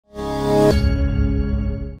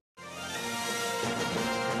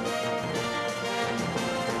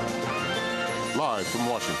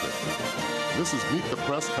This is Meet the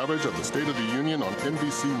Press coverage of the State of the Union on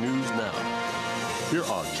NBC News Now. Here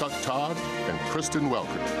are Chuck Todd and Kristen Welker.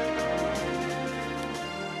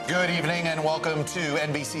 Good evening and welcome to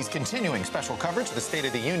NBC's continuing special coverage of the State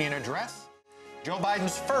of the Union address. Joe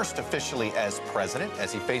Biden's first officially as president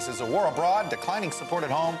as he faces a war abroad, declining support at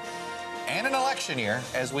home, and an election year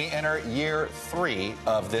as we enter year 3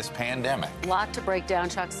 of this pandemic. A lot to break down,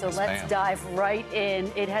 Chuck, so let's dive right in.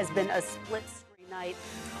 It has been a split-screen night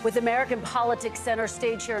with American politics center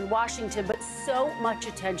stage here in Washington, but so much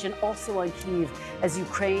attention also on Kyiv as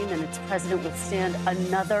Ukraine and its president withstand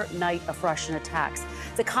another night of Russian attacks.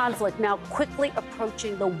 The conflict now quickly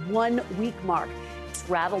approaching the 1-week mark. It's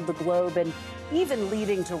rattled the globe and even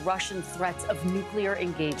leading to Russian threats of nuclear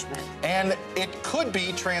engagement. And it could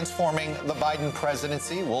be transforming the Biden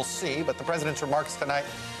presidency. We'll see. But the president's remarks tonight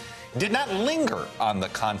did not linger on the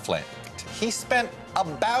conflict. He spent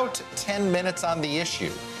about 10 minutes on the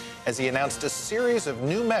issue as he announced a series of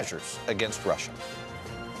new measures against Russia.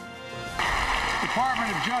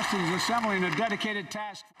 Department of Justice is assembling a dedicated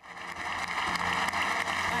task.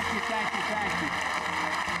 Thank you.